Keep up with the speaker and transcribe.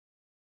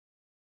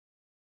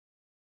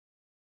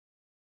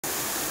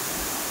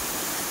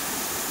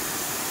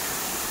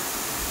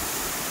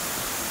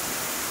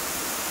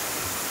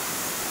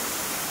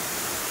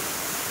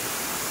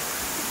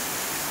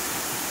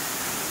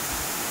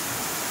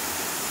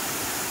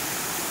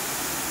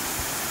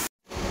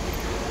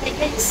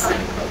Oh,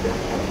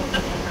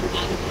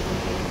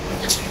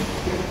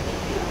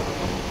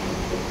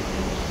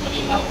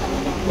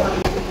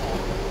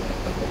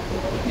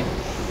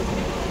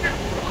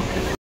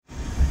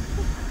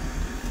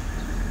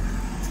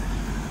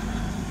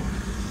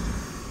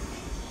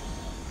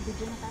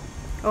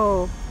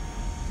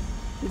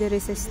 there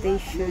is a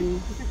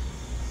station.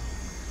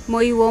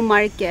 Moywo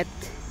Market.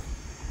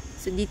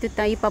 So dito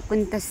tayo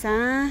papunta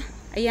sa,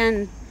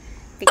 ayan,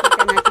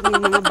 tikita natin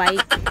yung mga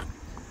bike.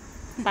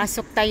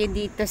 Pasok tayo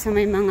dito sa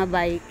may mga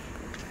bike.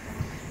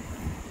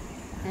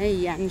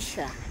 Ayan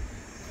siya.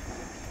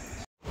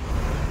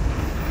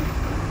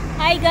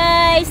 Hi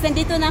guys!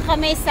 Nandito na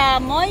kami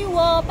sa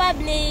Moywo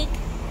Public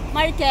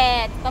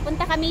Market.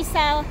 Papunta kami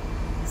sa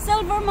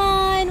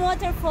Silvermine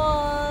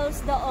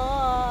Waterfalls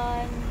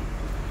doon.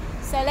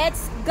 So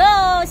let's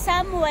go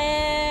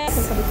somewhere.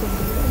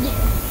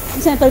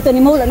 Saan palito ni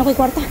mo? Wala na ko'y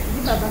kwarta.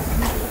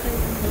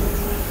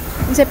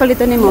 Saan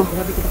palito ni mo?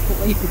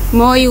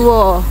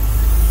 Moywo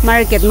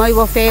Market,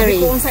 Moywo Ferry.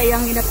 Sabi ko kung sa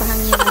iyang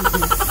ginatahanginan.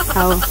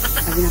 Oh.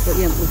 Sabi na ko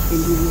iyang upin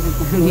yung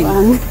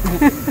ginatahanginan.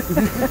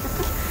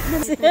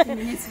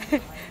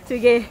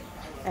 Sige.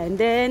 And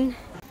then,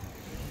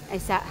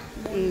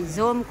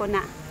 i-zoom ko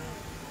na.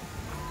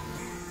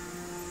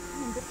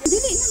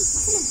 Dili na.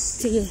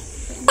 Sige.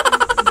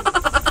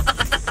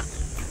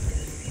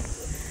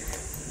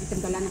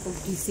 Itanggalan akong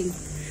gising.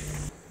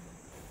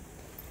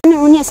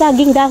 Ano niya,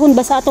 saging dahon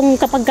ba sa atong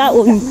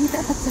kapagkaon?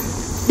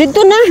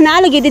 Dito na,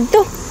 naalagi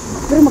dito.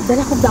 Pero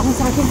magdala ko dahon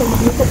sa akin. Kaya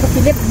magluto ko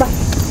Philip ba?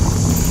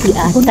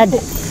 Iatad.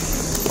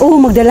 Oo,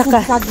 magdala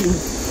ka. Saging.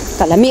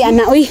 Kalamian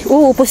na, uy.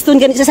 Oo, puston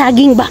ganit sa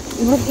saging ba?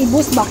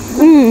 Ibus ba?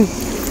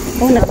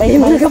 Oh, napay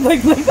mo.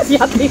 Nagkabay-bay pa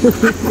siya.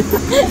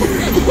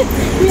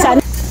 Saan?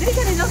 Dili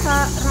ka nila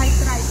sa right.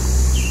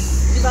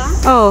 Diba?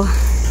 Oh.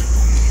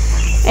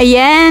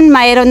 Ayan,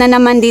 mayroon na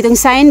naman ditong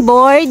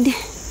signboard.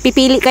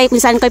 Pipili kayo kung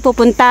saan kayo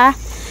pupunta.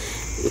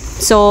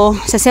 So,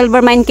 sa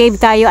Silvermine Cave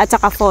tayo at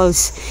saka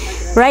falls.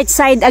 Right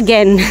side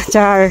again.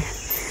 Char.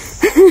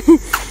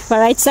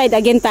 Right side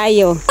again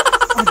tayo.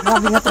 Oh,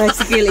 grabe nga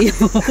tricycle yun.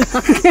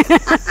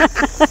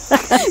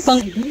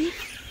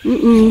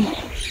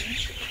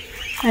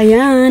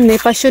 Ayan, may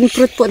passion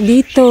fruit po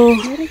dito.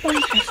 Meron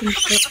pang passion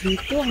fruit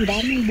dito. Ang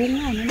daming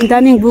bunga. Ang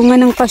daming bunga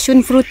ng passion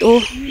fruit,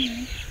 oh.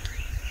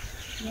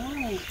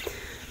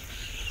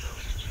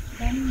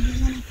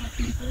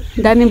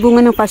 Daming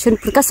bunga ng passion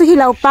fruit. Kaso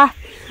hilaw pa.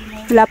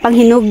 Wala pang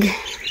hinog.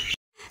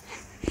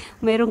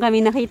 Mayroon kami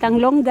nakitang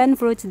longgan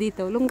fruits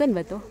dito. Longgan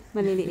ba to?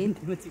 Maliliit.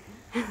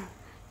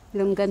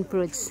 Longgan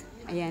fruits.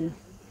 Ayan.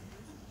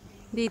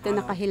 Dito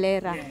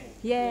nakahilera.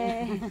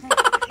 Yeah.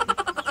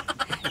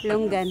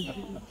 Longgan.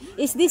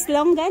 Is this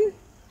longgan?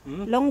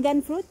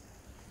 Longgan fruit?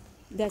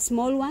 The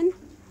small one?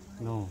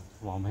 No,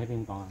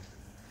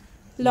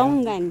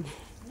 Longgan.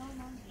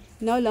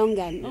 No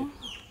longgan. Oh.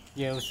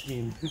 yellow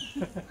skin.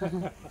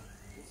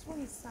 This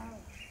one is sour.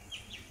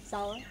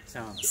 Sour?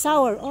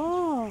 Sour.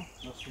 Oh.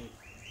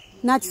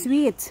 Not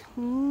sweet.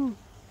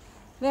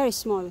 Very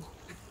small.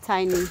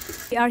 Tiny.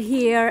 We are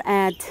here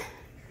at,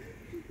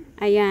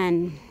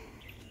 ayan,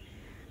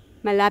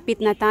 malapit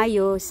na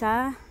tayo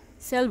sa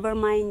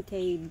Silvermine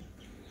Cave.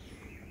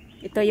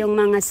 Ito yung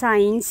mga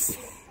signs.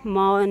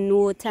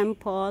 Monwu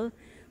Temple,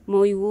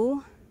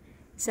 Moywo,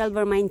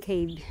 Silvermine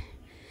Cave.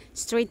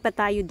 Straight pa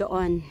tayo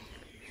doon.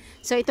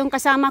 So itong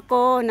kasama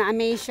ko,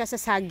 na-amaze siya sa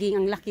saging.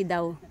 Ang laki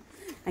daw.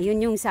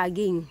 Ayun yung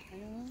saging.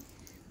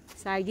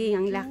 Saging,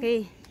 ang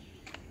laki.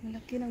 Ang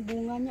laki ng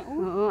bunga niya, oh.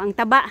 Oo, ang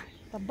taba.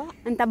 Taba.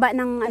 Ang taba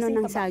ng ano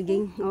ng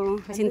saging.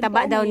 Oo, kasi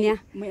taba daw niya.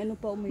 May ano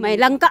pa, may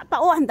langka pa,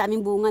 oh, ang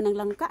daming bunga ng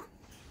langka.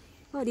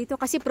 Oh, dito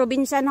kasi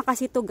probinsya na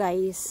kasi to,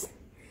 guys.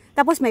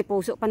 Tapos may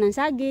puso pa ng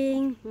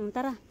saging.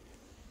 Tara.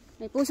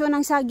 May puso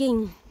ng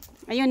saging.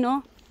 Ayun, oh.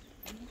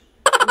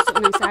 Puso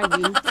ng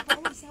saging.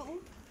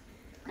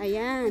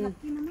 Ayan.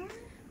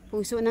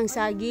 Puso ng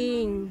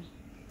saging.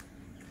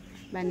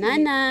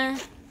 Banana.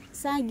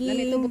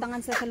 Saging. Ganito butangan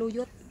sa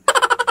saluyot.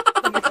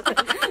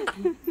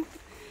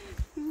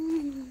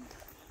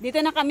 Dito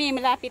na kami,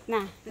 malapit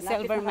na.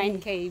 Silvermine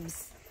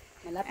Caves.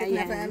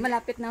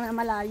 Malapit na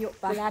malayo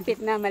pa. Malapit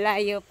na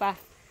malayo pa.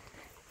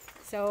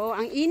 So,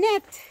 ang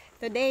init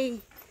today.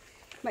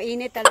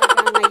 Mainit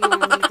talaga ngayon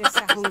dito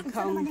sa Hong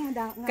Kong.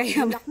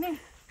 Kaya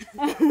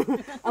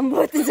ang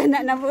buto sa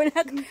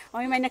nabulak.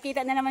 O may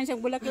nakita na naman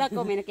siyang bulaklak.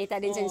 O may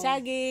nakita din siyang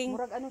saging.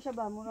 Murag ano siya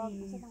ba? Murag.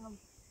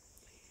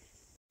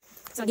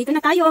 So, dito na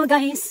tayo,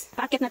 guys.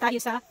 Paakit na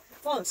tayo sa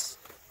falls.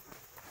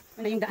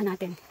 Ano yung daan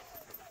natin?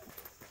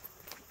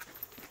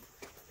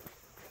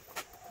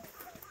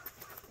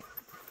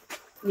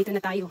 Dito na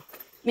tayo.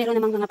 Meron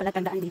namang mga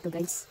palatandaan dito,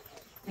 guys.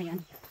 Ayan.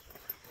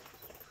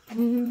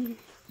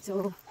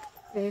 So,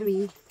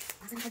 very...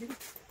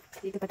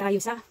 Dito pa tayo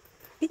sa...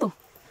 Dito.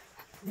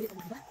 Dili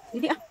pa ba?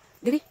 Dili ah.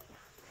 Dili.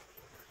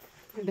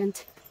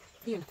 Event.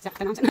 Here. So,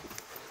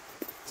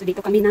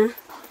 dito kami na...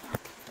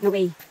 No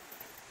way.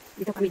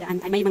 Dito kami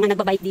daan. Ay, may mga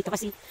nagbabike dito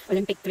kasi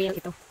Olympic Trail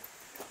ito.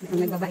 May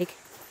mga nagbabike.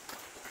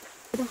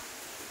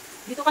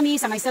 Dito kami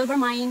sa may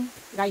Silvermine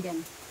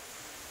Garden.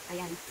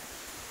 Ayan.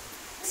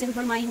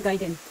 Silvermine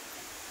Garden.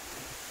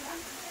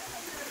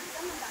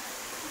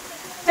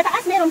 Sa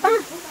taas meron pa.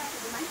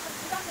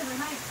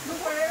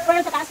 Pero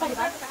sa taas pa, di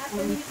ba?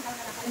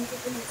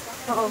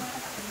 Oo.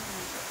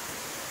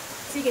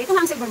 Sige, ito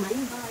nga ang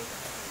Silvermine.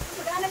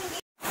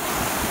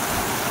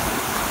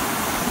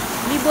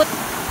 Libot,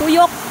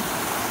 tuyok.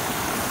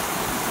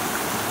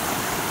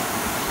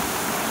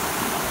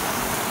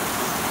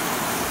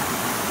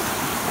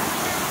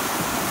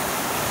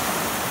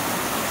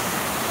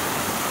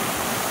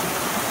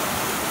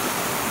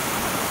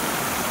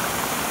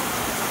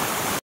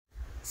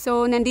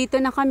 So, nandito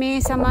na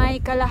kami sa may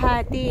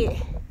kalahati.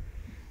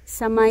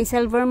 Sa may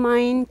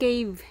Silvermine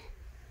Cave.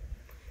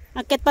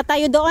 Akit pa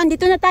tayo doon.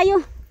 Dito na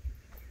tayo.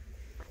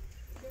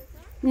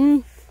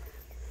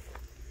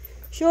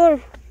 Sure.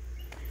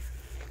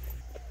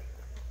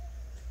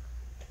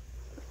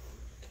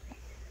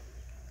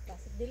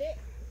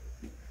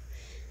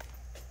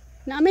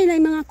 Naamay na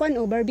yung mga kwan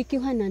o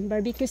barbecuehanan.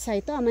 Barbecue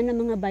site. Ito aman ng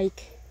mga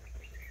bike.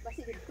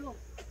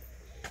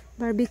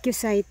 Barbecue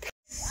site.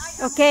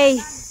 Okay.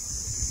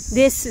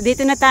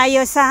 Dito na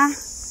tayo sa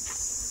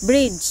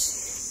bridge.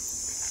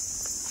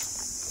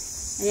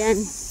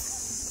 Ayan.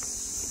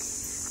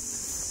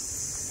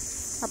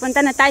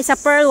 Papunta na tayo sa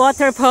Pearl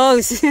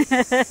Waterfalls.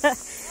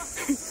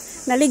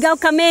 Naligaw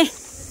kami.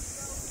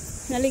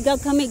 Naligaw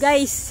kami,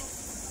 guys.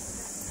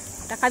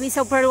 Kakabi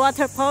sa Pearl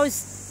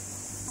Waterfalls.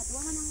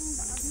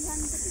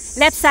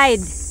 Left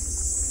side.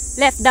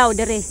 Left daw,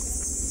 dire.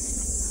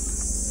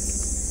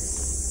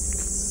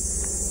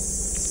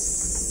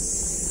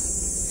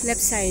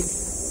 Left side.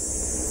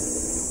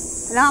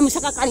 Alam mo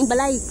sa kakaling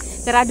balay.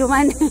 Sarado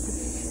man.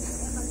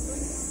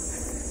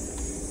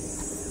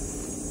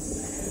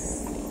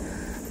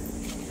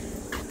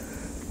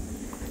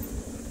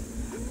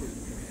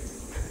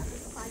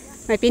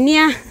 May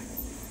pinya.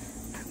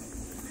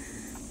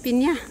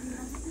 Pinya.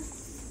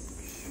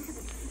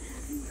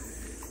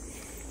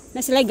 Na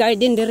sila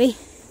garden diri.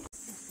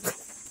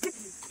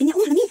 Pinya,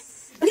 oh, lami.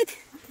 Balit.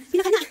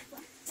 Pila ka na.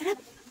 Sarap.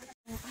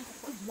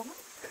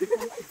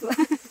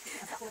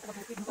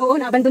 Oo,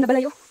 naabandon na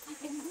balay, oh.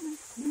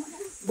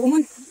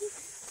 Bumon.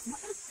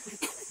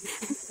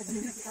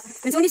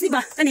 Lansonis di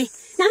ba? Kani?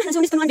 Na,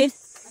 lansonis pa naman din.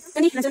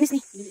 Kani, lansonis ni.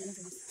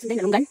 Sunday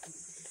na lunggan.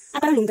 Ah,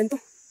 parang lunggan to.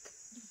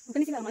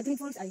 Kani sila, mga Dream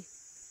Falls ay.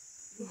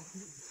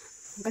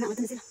 Magkana,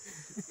 mata na sila.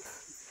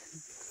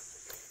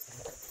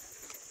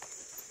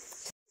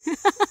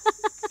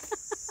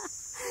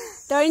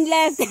 Turn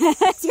left.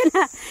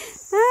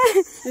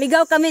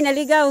 Ligaw kami,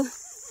 naligaw.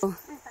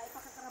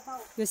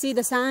 You see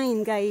the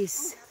sign,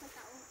 guys.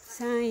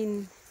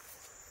 Sign.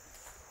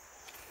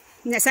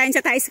 Sign sa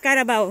tayo sa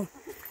Carabao.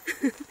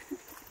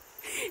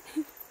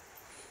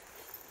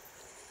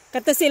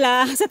 Kato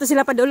sila, sa to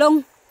sila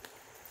padulong.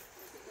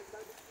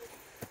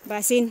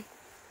 Basin.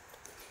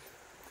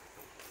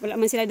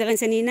 Wala man sila dalang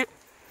sanina.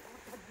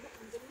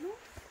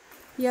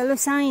 Yellow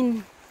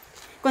sign.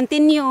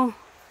 Continue.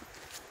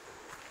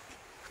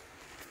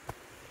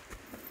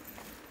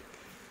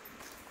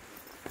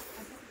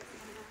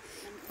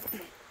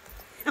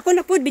 Ako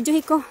na po,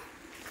 videohin ko.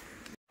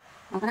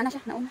 Makana na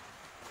siya, nauna.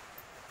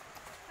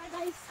 Hi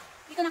guys,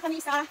 dito na kami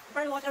sa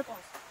Pearl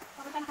Waterfalls.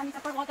 Papunta na kami sa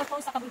Pearl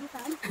Waterfalls sa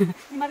kabulutan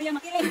ni Maria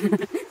Makiling.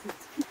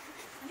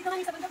 Nandito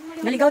kami sa bundok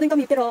Maria. Naligaw din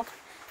kami, pero...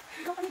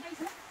 Naligaw kami guys.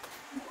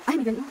 Ay,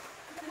 may ganyan.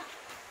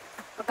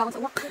 Pagkakot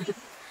sa uwak.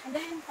 And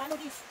then, follow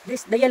this.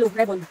 This, the yellow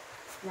ribbon.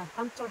 Yeah,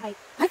 Campture Hike.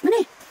 Hike man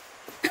eh.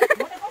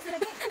 Waterfalls na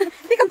lagi.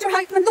 Hindi, Campture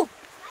hike man to.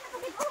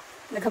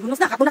 Naghagunos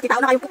na, katulad,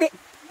 kitao na kayong puti.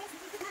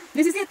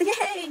 This is it,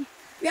 yay!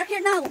 We are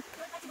here now.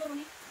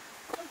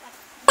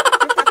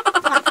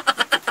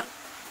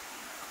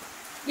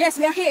 Yes,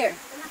 we are here.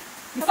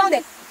 We found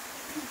it.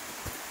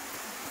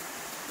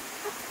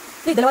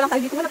 Hey, dalawa lang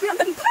tayo dito. Wala pa yung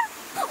ganda.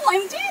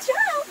 OMG,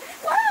 siya!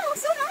 Wow,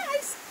 so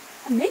nice!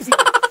 Amazing!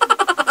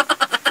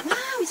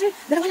 Wow, sir,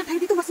 dalawa lang tayo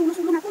dito.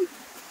 Masulo-sulo natin.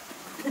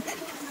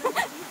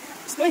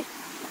 Stoy!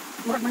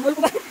 Murag manol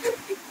ko ba?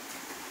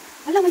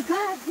 Oh my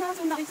God! Wow,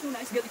 so nice, so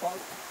nice. Beautiful.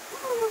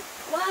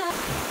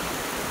 Wow!